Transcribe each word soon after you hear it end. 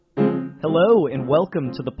Hello and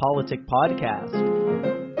welcome to the Politic Podcast,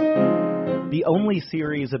 the only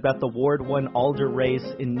series about the Ward 1 Alder race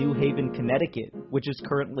in New Haven, Connecticut, which is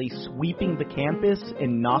currently sweeping the campus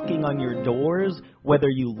and knocking on your doors, whether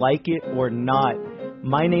you like it or not.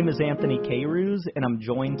 My name is Anthony Carews, and I'm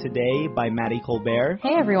joined today by Maddie Colbert.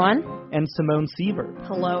 Hey, everyone. And Simone Sievert.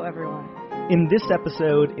 Hello, everyone. In this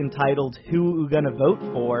episode, entitled Who We Gonna Vote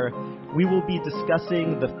For, we will be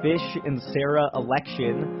discussing the Fish and Sarah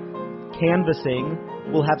election, canvassing,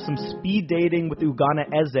 we'll have some speed dating with Ugonna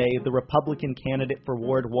Eze, the Republican candidate for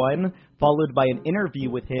Ward 1, followed by an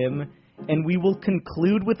interview with him, and we will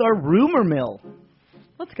conclude with our rumor mill.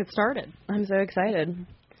 Let's get started. I'm so excited.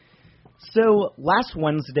 So, last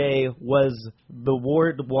Wednesday was the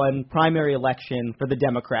Ward 1 primary election for the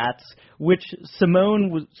Democrats, which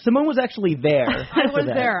Simone was actually there.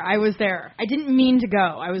 I was there. I didn't mean to go.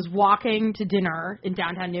 I was walking to dinner in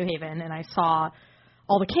downtown New Haven, and I saw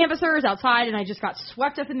all the canvassers outside, and I just got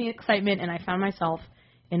swept up in the excitement, and I found myself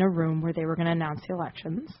in a room where they were going to announce the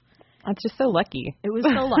elections. That's just so lucky. It was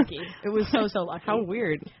so lucky. It was so lucky. How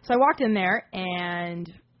weird. So I walked in there,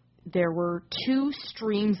 and there were two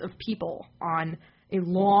streams of people on a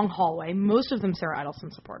long hallway, most of them Sarah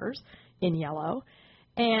Idelson supporters, in yellow.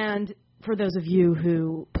 And for those of you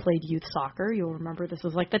who played youth soccer, you'll remember this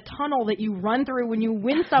was like the tunnel that you run through when you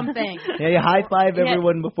win something. Yeah, you high-five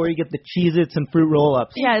everyone before you get the Cheez-Its and fruit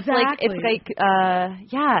roll-ups. Yeah, exactly.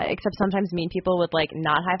 Except sometimes mean people would,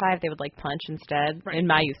 not high-five, they would, punch instead. Right. In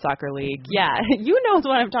my youth soccer league. Yeah, you know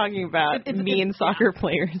what I'm talking about. Mean soccer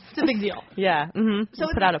players. It's a big deal. Yeah. Mm-hmm. So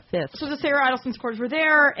put out a fist. So the Sarah Idelson supporters were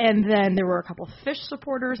there, and then there were a couple of Fish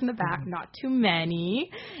supporters in the back, not too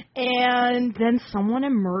many. And then someone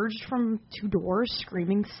emerged from two doors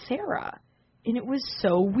screaming Sarah. And it was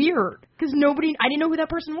so weird, because I didn't know who that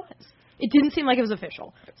person was. It didn't seem like it was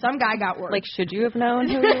official. Some guy got word. Should you have known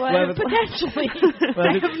who he was? Potentially.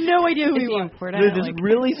 I have no idea who he was. This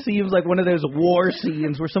really seems like one of those war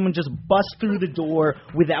scenes where someone just busts through the door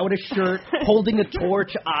without a shirt, holding a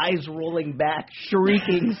torch, eyes rolling back,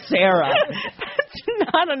 shrieking, Sarah.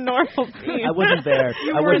 That's not a normal scene. I wasn't there.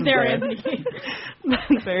 You weren't there, Anthony.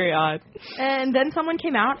 That's very odd. And then someone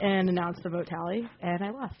came out and announced the vote tally, and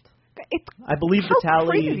I left. I believe the tally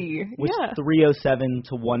crazy. was 307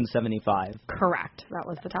 to 175. Correct. That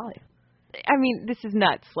was the tally. I mean, this is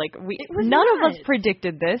nuts. None of us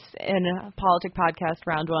predicted this in a Politic Podcast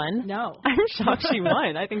round one. No. I'm shocked she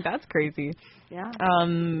won. I think that's crazy. Yeah. I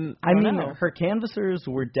mean, her canvassers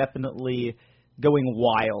were definitely going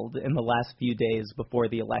wild in the last few days before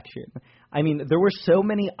the election. I mean, there were so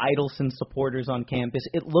many Idelson supporters on campus,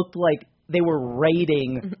 it looked like they were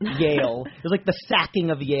raiding Yale. It was like the sacking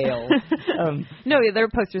of Yale. No, there were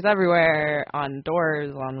posters everywhere, on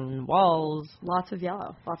doors, on walls. Lots of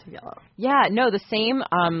yellow. Yeah, no, the same,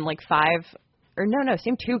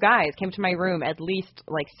 same two guys came to my room at least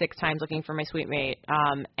 6 times looking for my suite mate.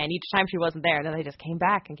 And each time she wasn't there, then they just came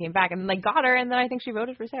back, and then they got her, and then I think she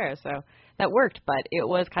voted for Sarah. So that worked, but it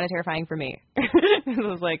was kind of terrifying for me. It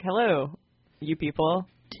was like, hello, you people.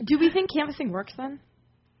 Do we think canvassing works then?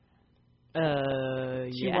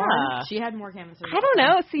 Yeah. She had more canvassers. I don't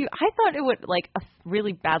know. See, I thought it would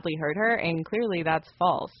really badly hurt her, and clearly that's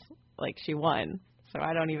false. She won. So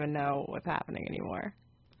I don't even know what's happening anymore.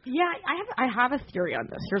 Yeah, I have a theory on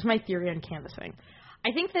this. Here's my theory on canvassing.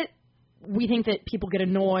 I think that we think that people get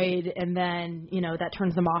annoyed and then, that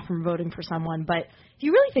turns them off from voting for someone. But if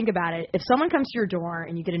you really think about it, if someone comes to your door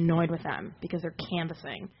and you get annoyed with them because they're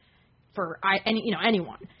canvassing for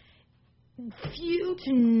anyone, few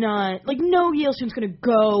to none, no Yale student's going to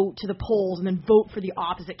go to the polls and then vote for the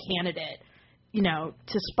opposite candidate,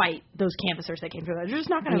 to spite those canvassers that came through. They're just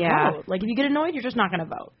not going to vote. If you get annoyed, you're just not going to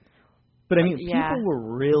vote. But, people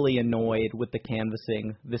were really annoyed with the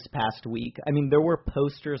canvassing this past week. I mean, there were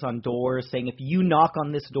posters on doors saying, if you knock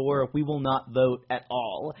on this door, we will not vote at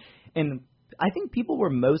all. And I think people were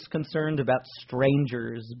most concerned about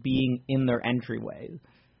strangers being in their entryway.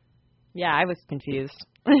 Yeah, I was confused.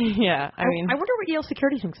 Yeah, I mean, I wonder what Yale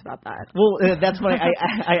security thinks about that. Well, that's why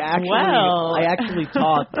I actually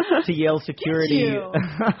talked to Yale security.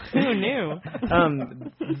 Who knew?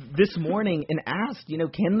 This morning and asked,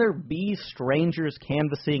 can there be strangers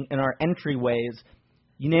canvassing in our entryways?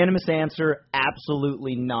 Unanimous answer: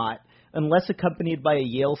 absolutely not. Unless accompanied by a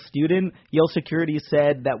Yale student, Yale security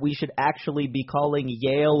said that we should actually be calling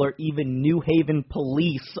Yale or even New Haven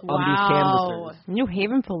police on these canvassers. New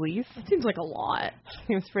Haven police? That seems like a lot.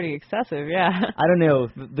 Seems pretty excessive, yeah. I don't know.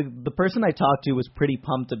 The person I talked to was pretty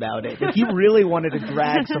pumped about it. He really wanted to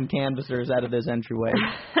drag some canvassers out of this entryway.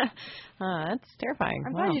 That's terrifying.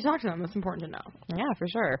 I'm glad you talked to them. That's important to know. Yeah, for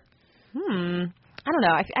sure. I don't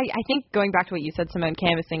know. I think going back to what you said, Simone,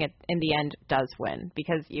 canvassing in the end does win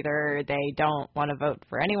because either they don't want to vote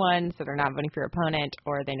for anyone, so they're not voting for your opponent,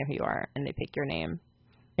 or they know who you are and they pick your name.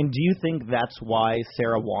 And do you think that's why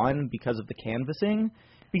Sarah won, because of the canvassing?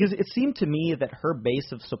 Because it seemed to me that her base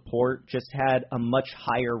of support just had a much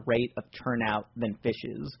higher rate of turnout than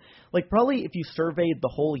Fish's. Like, probably if you surveyed the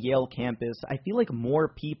whole Yale campus, I feel like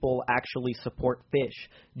more people actually support Fish.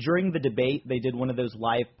 During the debate, they did one of those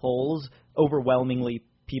live polls. Overwhelmingly,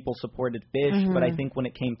 people supported Fish, but I think when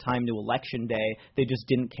it came time to Election Day, they just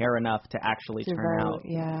didn't care enough to actually turn out.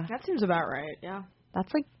 Yeah. That seems about right, yeah.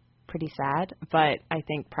 That's, like, pretty sad, but I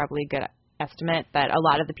think probably a good estimate that a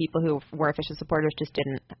lot of the people who were Fish's supporters just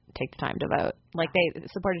didn't take the time to vote. Like, they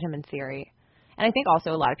supported him in theory. And I think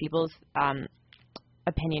also a lot of people's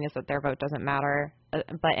opinion is that their vote doesn't matter,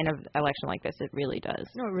 but in an election like this, it really does.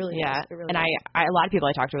 No, it really is. It really and is. I a lot of people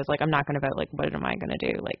I talk to was like, I'm not going to vote. Like, what am I going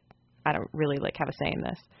to do? Like, I don't really, like, have a say in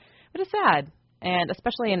this. But it's sad. And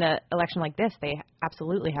especially in an election like this, they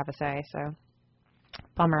absolutely have a say. So,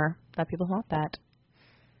 bummer that people want that.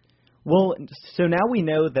 Well, so now we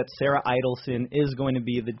know that Sarah Idelson is going to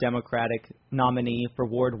be the Democratic nominee for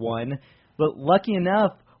Ward 1, but lucky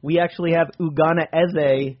enough, we actually have Ugonna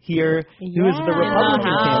Eze here, who is the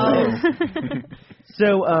Republican candidate.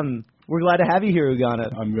 So we're glad to have you here,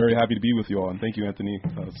 Ugonna. I'm very happy to be with you all, and thank you, Anthony,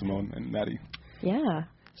 Simone, and Maddie. Yeah.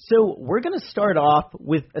 So we're going to start off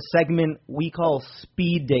with a segment we call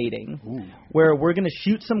speed dating, where we're going to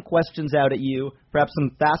shoot some questions out at you, perhaps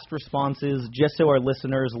some fast responses, just so our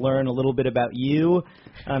listeners learn a little bit about you,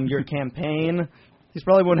 your campaign. These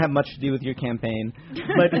probably won't have much to do with your campaign,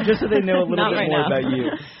 but just so they know a little bit more about you.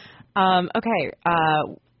 Okay.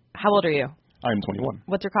 How old are you? I'm 21.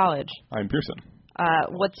 What's your college? I'm Pearson.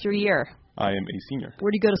 What's your year? I am a senior. Where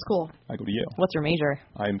do you go to school? I go to Yale. What's your major?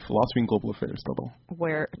 I am philosophy and global affairs double.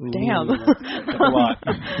 Where? Damn. That's a lot.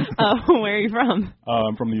 Where are you from?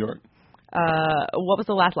 I'm from New York. What was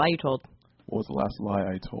the last lie you told? What was the last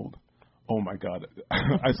lie I told? Oh, my God.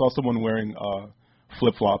 I saw someone wearing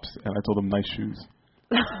flip-flops, and I told them nice shoes.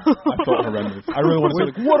 I felt horrendous. I really want to say,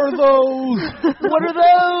 like, what are those? What are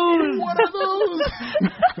those? What are those?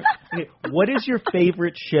 Okay, what is your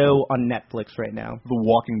favorite show on Netflix right now? The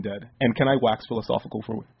Walking Dead. And can I wax philosophical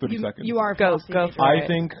for 30 seconds? You are Go for it. I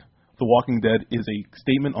think The Walking Dead is a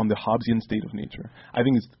statement on the Hobbesian state of nature. I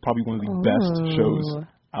think it's probably one of the best shows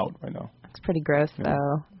out right now. It's pretty gross, though.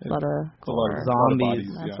 A lot of Zombies.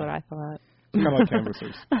 bodies, That's what I thought. Kind of like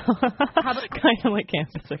canvassers. Kind of like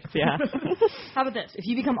canvassers, yeah. How about this? If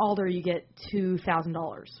you become Alder, you get $2,000.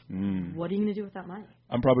 What are you going to do with that money?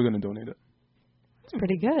 I'm probably going to donate it. It's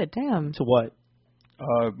pretty good, damn. To what?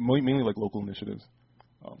 Mainly like local initiatives.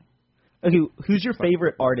 Okay, who's your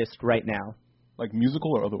favorite artist right now? Like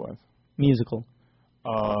musical or otherwise? Musical.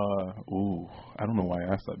 I don't know why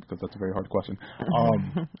I asked that because that's a very hard question.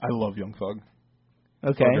 I love Young Thug.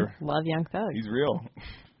 Okay. Thugger. Love Young Thug. He's real.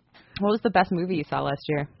 What was the best movie you saw last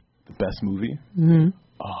year? The best movie? Mm-hmm.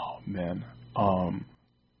 Oh, man.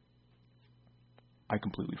 I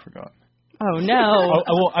completely forgot. Oh, no.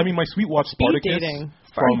 Well, I mean, my sweet watch Spartacus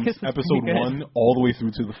from Spartacus episode 1 all the way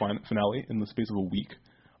through to the finale in the space of a week.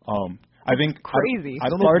 I think crazy. I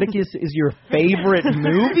don't know. Spartacus is your favorite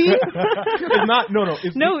movie? It's not. No.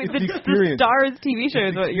 It's the experience. The Stars TV show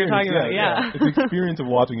is what you're talking about. Yeah. It's the experience of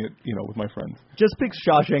watching it, with my friends. Just pick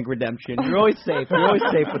Shawshank Redemption. You're always safe. You're always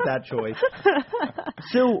safe with that choice.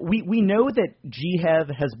 So we know that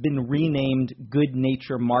GHEV has been renamed Good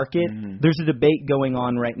Nature Market. Mm-hmm. There's a debate going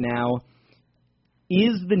on right now.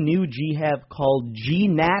 Is the new GHEV called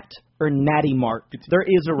GNAT or Natty Mart? There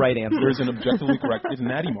is a right answer. There's an objectively correct. It's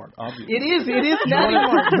Natty Mart, obviously. It is Natty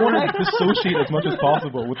Mart. You want to dissociate as much as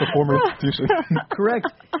possible with the former institution. Correct.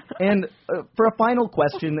 And for a final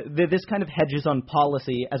question, this kind of hedges on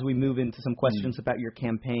policy as we move into some questions about your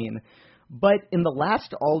campaign. But in the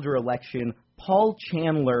last Alder election, Paul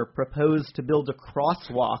Chandler proposed to build a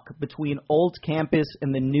crosswalk between Old Campus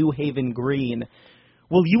and the New Haven Green.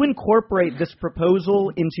 Will you incorporate this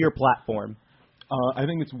proposal into your platform? I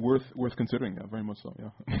think it's worth considering. Yeah, very much so. Yeah.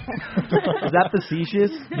 Is that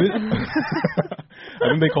facetious? I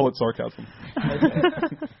think they call it sarcasm.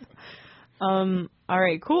 All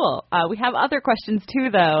right, cool. We have other questions too,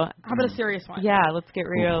 though. How about a serious one? Yeah, let's get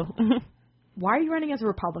real. Why are you running as a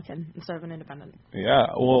Republican instead of an independent? Yeah,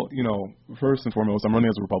 well, first and foremost, I'm running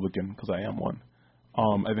as a Republican because I am one.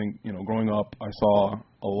 I think, growing up, I saw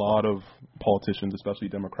a lot of politicians, especially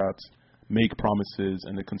Democrats, make promises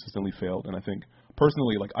and they consistently failed. And I think,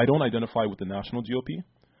 personally, I don't identify with the national GOP,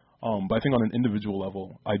 but I think on an individual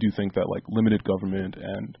level, I do think that, limited government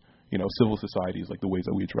and, civil society is, the ways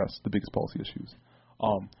that we address the biggest policy issues.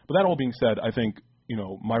 But that all being said, I think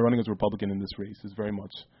my running as a Republican in this race is very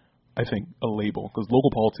much, I think, a label, because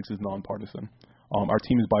local politics is nonpartisan. Our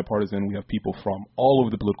team is bipartisan. We have people from all over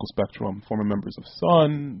the political spectrum, former members of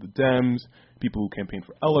SUN, the Dems, people who campaigned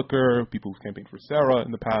for Elliker, people who campaigned for Sarah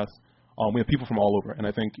in the past. We have people from all over, and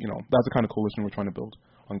I think, that's the kind of coalition we're trying to build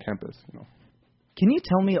on campus, Can you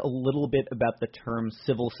tell me a little bit about the term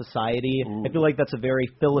civil society? Ooh. I feel like that's a very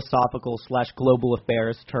philosophical / global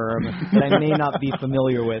affairs term that I may not be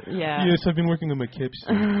familiar with. Yeah. Yes, I've been working on my KIPS.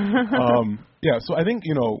 So I think,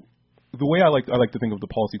 the way I like to think of the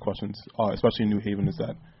policy questions, especially in New Haven, is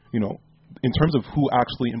that, in terms of who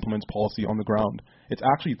actually implements policy on the ground, it's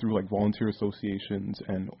actually through like volunteer associations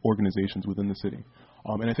and organizations within the city.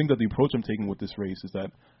 And I think that the approach I'm taking with this race is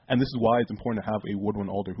that, and this is why it's important to have a Ward 1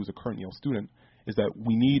 alder who's a current Yale student, is that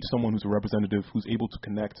we need someone who's a representative who's able to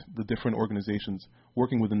connect the different organizations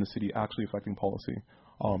working within the city actually affecting policy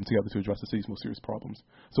together to address the city's most serious problems.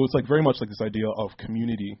 So it's like very much like this idea of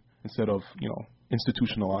community instead of,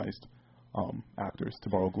 institutionalized actors, to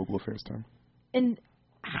borrow a global affairs term. And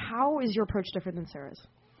how is your approach different than Sarah's?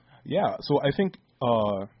 Yeah, so I think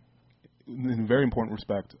in a very important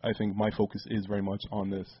respect, I think my focus is very much on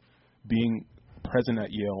this being present at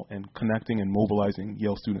Yale and connecting and mobilizing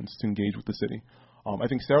Yale students to engage with the city. I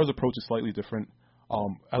think Sarah's approach is slightly different.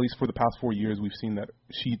 At least for the past 4 years, we've seen that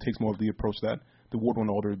she takes more of the approach that the Ward 1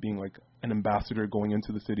 alder being like an ambassador going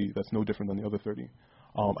into the city that's no different than the other 30.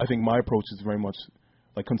 I think my approach is very much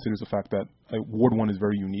considers the fact that Ward 1 is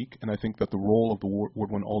very unique, and I think that the role of the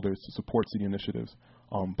Ward 1 alder is to support city initiatives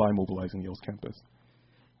by mobilizing Yale's campus.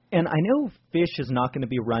 And I know Fish is not going to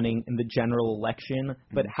be running in the general election,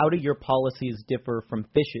 but how do your policies differ from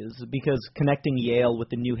Fish's? Because connecting Yale with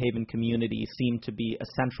the New Haven community seemed to be a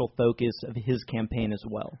central focus of his campaign as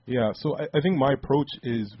well. Yeah, so I think my approach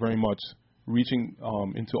is very much reaching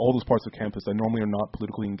into all those parts of campus that normally are not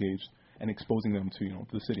politically engaged and exposing them to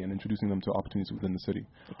the city and introducing them to opportunities within the city.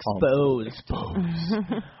 Exposed.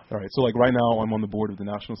 All right, so right now I'm on the board of the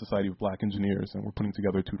National Society of Black Engineers, and we're putting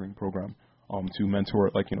together a tutoring program to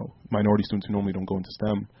mentor minority students who normally don't go into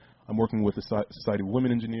STEM. I'm working with the Society of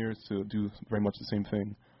Women Engineers to do very much the same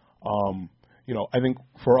thing. I think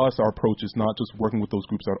for us, our approach is not just working with those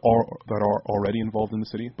groups that are already involved in the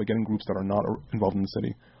city, but getting groups that are not involved in the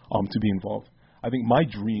city to be involved. I think my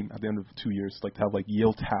dream at the end of 2 years is to have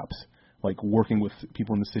Yale Taps, working with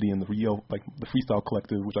people in the city and the Yale, the Freestyle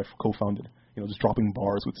Collective, which I co-founded, just dropping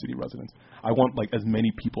bars with city residents. I want as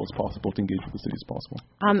many people as possible to engage with the city as possible.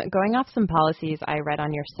 Going off some policies I read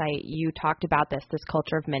on your site, you talked about this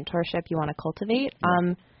culture of mentorship you want to cultivate.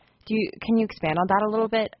 Yeah. Can you expand on that a little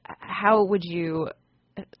bit? How would you,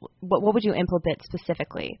 what would you implement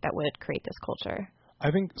specifically that would create this culture?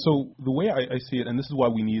 I think, so the way I see it, and this is why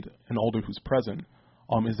we need an alder who's present,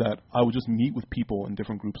 is that I would just meet with people in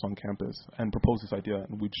different groups on campus and propose this idea,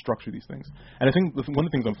 and we'd structure these things. And I think one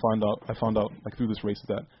of the things I found out through this race is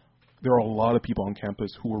that there are a lot of people on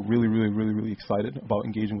campus who are really, really, really, really excited about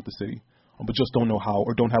engaging with the city, but just don't know how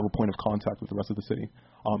or don't have a point of contact with the rest of the city.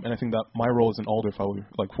 And I think that my role as an alder, if I were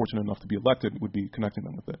fortunate enough to be elected, would be connecting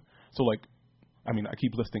them with it. So I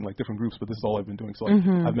keep listing different groups, but this is all I've been doing. So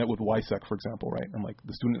I've met with YSEC, for example, right, and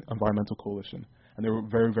the Student Environmental Coalition, and they were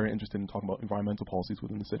very, very interested in talking about environmental policies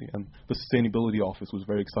within the city. And the Sustainability Office was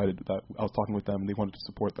very excited that I was talking with them, and they wanted to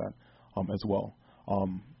support that as well.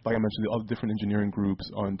 Like I mentioned, the other different engineering groups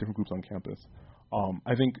and different groups on campus.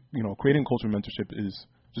 I think creating cultural mentorship is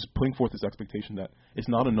just putting forth this expectation that it's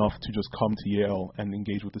not enough to just come to Yale and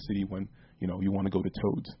engage with the city when you want to go to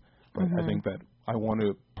Toads. But I think that I want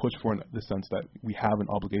to push for the sense that we have an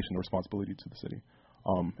obligation or responsibility to the city.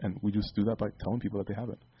 And we just do that by telling people that they have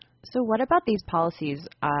it. So what about these policies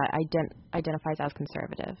identifies as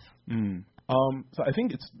conservative? So I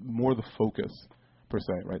think it's more the focus, per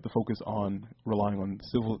se, right? The focus on relying on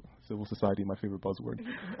civil society, my favorite buzzword,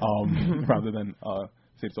 rather than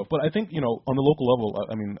state itself. But I think, on the local level,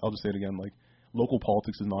 I'll just say it again, local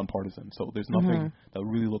politics is nonpartisan. So there's nothing that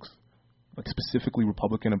really looks specifically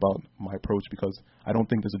Republican about my approach, because I don't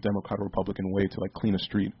think there's a Democrat or Republican way to clean a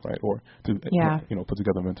street, right, or to put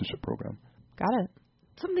together a mentorship program. Got it.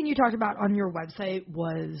 Something you talked about on your website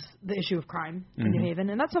was the issue of crime in New Haven,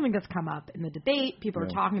 and that's something that's come up in the debate. People are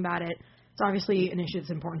talking about it. It's obviously an issue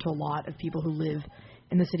that's important to a lot of people who live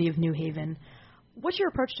in the city of New Haven. What's your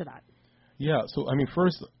approach to that? Yeah, so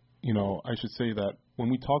first, I should say that when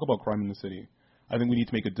we talk about crime in the city, I think we need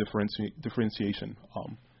to make a differentiation.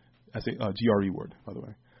 I say GRE word, by the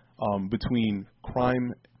way, between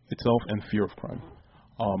crime itself and fear of crime.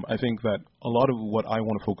 I think that a lot of what I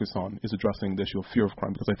want to focus on is addressing the issue of fear of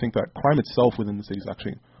crime, because I think that crime itself within the city is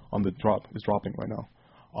actually on the drop, is dropping right now.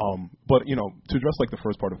 But to address like the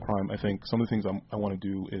first part of crime, I think some of the things I want to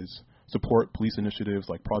do is support police initiatives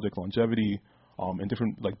like Project Longevity, and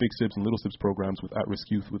different like Big Sips and Little Sips programs with at-risk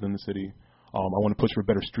youth within the city. I want to push for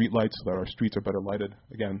better street lights so that our streets are better lighted.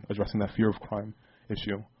 Again, addressing that fear of crime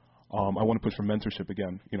issue. I want to push for mentorship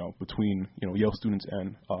again, between Yale students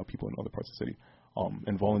and people in other parts of the city,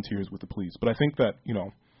 and volunteers with the police. But I think that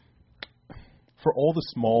for all the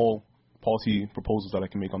small policy proposals that I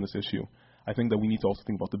can make on this issue, I think that we need to also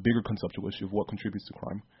think about the bigger conceptual issue of what contributes to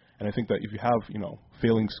crime. And I think that if you have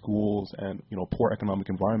failing schools and poor economic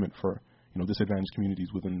environment for disadvantaged communities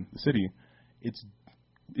within the city,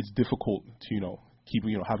 it's difficult to keep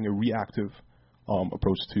having a reactive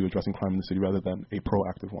approach to addressing crime in the city rather than a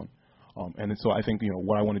proactive one. And so I think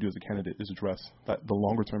what I want to do as a candidate is address the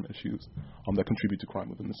longer term issues that contribute to crime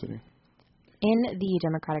within the city. In the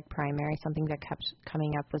Democratic primary, something that kept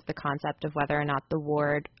coming up was the concept of whether or not the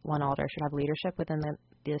Ward 1 alder should have leadership within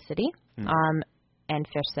the city. And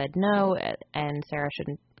Fish said no, and Sarah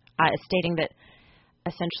shouldn't, stating that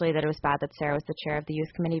essentially that it was bad that Sarah was the chair of the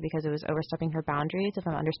youth committee because it was overstepping her boundaries, if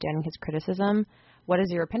I'm understanding his criticism. What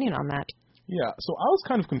is your opinion on that? Yeah, so I was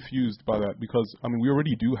kind of confused by that because, we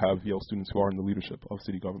already do have Yale students who are in the leadership of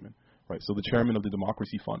city government, right? So the chairman of the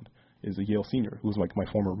Democracy Fund is a Yale senior who's like my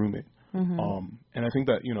former roommate. And I think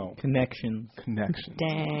that, Connections.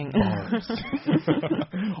 Dang.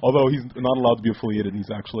 Although he's not allowed to be affiliated, and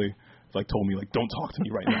he's actually told me don't talk to me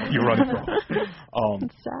right now. You're running for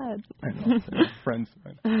It's sad. I know, friends.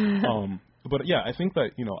 Right? But yeah, I think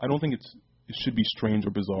that I don't think it should be strange or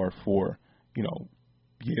bizarre for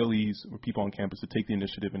Yalees or people on campus to take the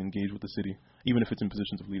initiative and engage with the city, even if it's in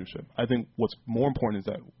positions of leadership. I think what's more important is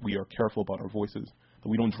that we are careful about our voices, that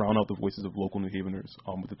we don't drown out the voices of local New Haveners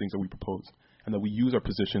with the things that we propose, and that we use our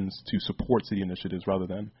positions to support city initiatives rather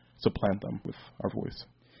than supplant them with our voice.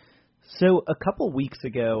 So a couple weeks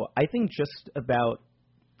ago, I think just about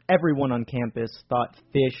everyone on campus thought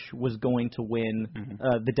Fish was going to win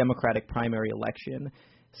the Democratic primary election.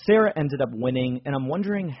 Sarah ended up winning, and I'm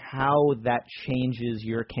wondering how that changes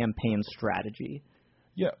your campaign strategy.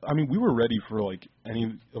 Yeah, we were ready for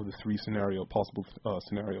any of the three possible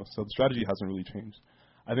scenarios, so the strategy hasn't really changed.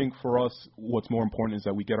 I think for us, what's more important is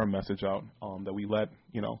that we get our message out, that we let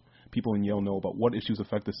people in Yale know about what issues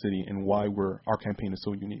affect the city and why our campaign is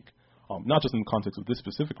so unique. Not just in the context of this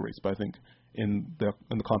specific race, but I think in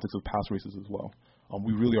the context of past races as well.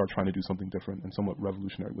 We really are trying to do something different and somewhat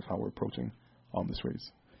revolutionary with how we're approaching this race.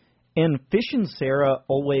 And Fish and Sarah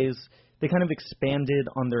they kind of expanded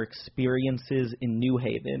on their experiences in New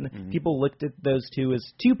Haven. People looked at those two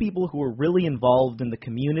as two people who were really involved in the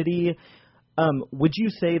community. Would you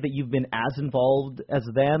say that you've been as involved as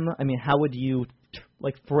them? How would you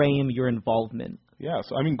frame your involvement? Yeah,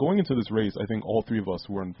 so going into this race, I think all three of us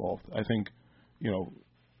were involved. I think,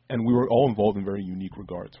 and we were all involved in very unique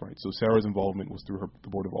regards, right? So Sarah's involvement was through the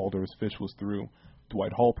Board of Alders, Fish was through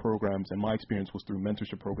Dwight Hall programs, and my experience was through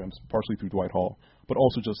mentorship programs, partially through Dwight Hall, but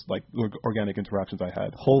also just organic interactions I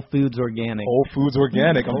had. Whole Foods Organic. Whole Foods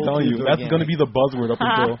Organic, I'm telling you, that's going to be the buzzword up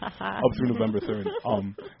through November 3rd.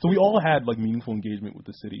 So we all had meaningful engagement with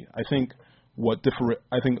the city. I think what's going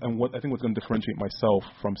to differentiate myself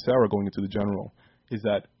from Sarah going into the general is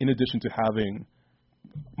that in addition to having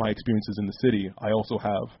my experiences in the city, I also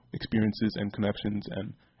have experiences and connections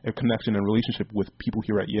and a connection and relationship with people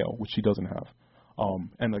here at Yale, which she doesn't have.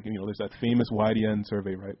 And there's that famous YDN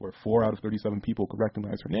survey, right, where 4 out of 37 people could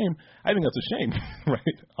recognize her name. I think that's a shame,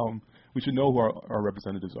 right? We should know who our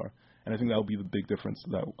representatives are, and I think that will be the big difference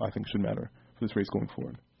that I think should matter for this race going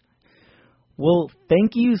forward. Well,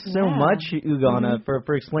 thank you so much, Ugonna,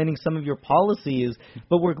 for explaining some of your policies,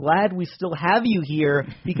 but we're glad we still have you here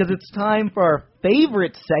because it's time for our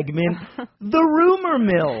favorite segment, the Rumor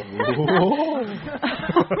Mill.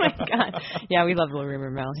 Oh, my God. Yeah, we love the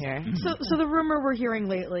Rumor Mill here. So the rumor we're hearing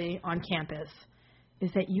lately on campus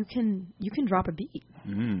is that you can drop a beat.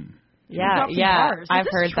 Yeah, I've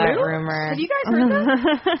heard that rumor. Have you guys heard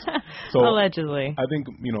that? So allegedly. I think,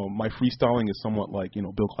 my freestyling is somewhat like,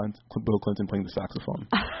 Bill Clinton playing the saxophone.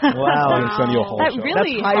 Wow. That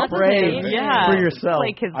really That's high praise for yourself.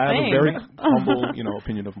 I have a very humble,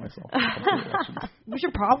 opinion of myself. We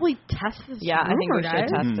should probably test this I think we should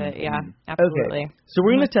test it. Yeah, absolutely. Okay, so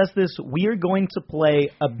we're going to test this. We are going to play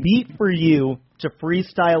a beat for you to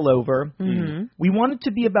freestyle over. We want it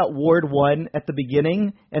to be about Ward 1 at the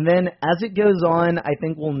beginning, and then as it goes on, I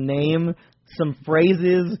think we'll name some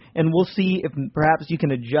phrases, and we'll see if perhaps you can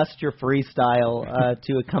adjust your freestyle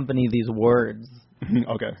to accompany these words.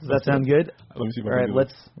 Okay. Does that sound good? Let me see if I can do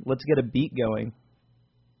it. Let's get a beat going.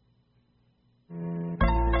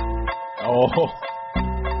 Oh.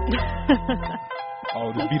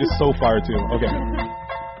 Oh, this beat is so fire too. Okay.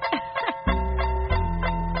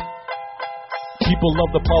 People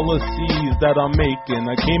love the policies that I'm making.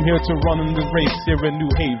 I came here to run in the race here in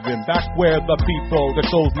New Haven, back where the people, their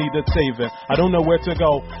souls needed saving. I don't know where to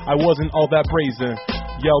go, I wasn't all that brazen.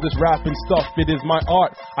 Yo, this rapping stuff, it is my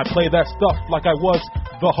art. I play that stuff like I was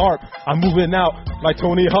the harp. I'm moving out like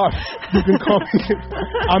Tony Hawk. You can call me,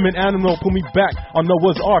 I'm an animal, put me back on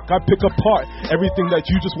Noah's Ark. I pick apart everything that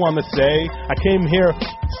you just want to say. I came here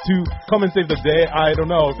to come and save the day. I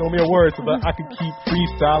don't know, throw me a word so that I can keep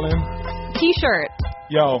freestyling. T-shirt.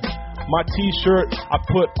 Yo, my T-shirt, I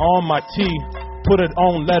put on my T. Put it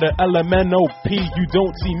on letter LMNOP. You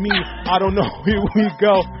don't see me, I don't know, here we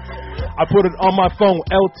go. I put it on my phone,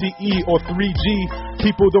 LTE or 3G.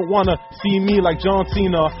 People don't want to see me like John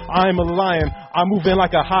Cena. I'm a lion, I'm moving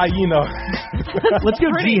like a hyena. Let's go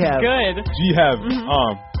G-Have. Good. G-Have,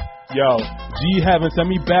 yo, G-Have and send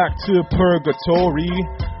me back to purgatory.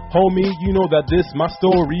 Homie, you know that this my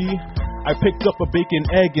story. I picked up a bacon,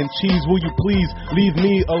 egg, and cheese. Will you please leave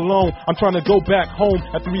me alone? I'm trying to go back home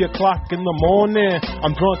at 3 o'clock in the morning.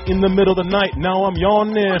 I'm drunk in the middle of the night. Now I'm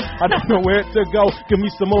yawning. I don't know where to go. Give me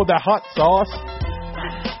some more of that hot sauce.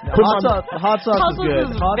 Hot sauce is good.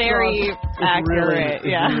 Is Hot very sauce accurate. is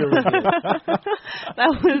Yeah. really good. That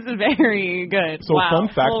was very good. So wow. fun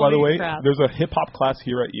fact, by the way, Holy crap. there's a hip-hop class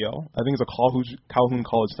here at Yale. I think it's a Calhoun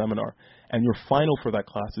College seminar. And your final for that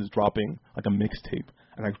class is dropping like a mixtape.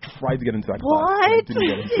 And I tried to get into that class. And I didn't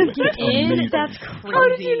get into it. It's amazing. That's crazy. How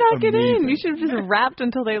did you not get in? Amazing. You should have just rapped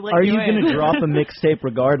until they let Are you you in. going to drop a mixtape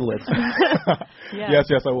regardless? Yes,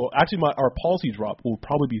 I will. Actually, our policy drop will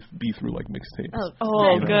probably be through like mixtapes.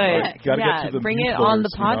 Oh, Nice. good. Like, gotta Yeah, get to the bring youth it on the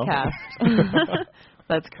voters, you know? podcast.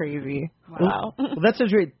 That's crazy. Wow. Well, that's so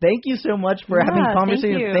great. Thank you so much for having Yeah,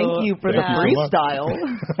 conversation. thank you. for Thank the you so much.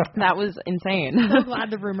 freestyle. That was insane. So glad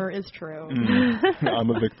the rumor is true. I'm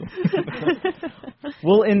a victim.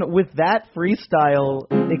 Well, and with that freestyle,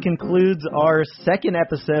 it concludes our second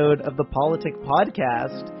episode of the Politic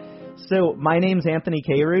Podcast. So, my name's Anthony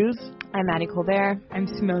Carews. I'm Maddie Colbert. I'm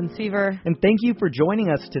Simone Seaver. And thank you for joining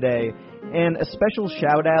us today. And a special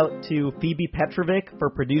shout out to Phoebe Petrovic for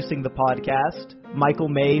producing the podcast, Michael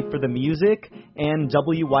May for the music, and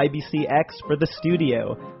WYBCX for the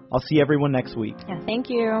studio. I'll see everyone next week. Yeah, thank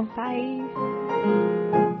you.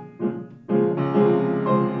 Bye.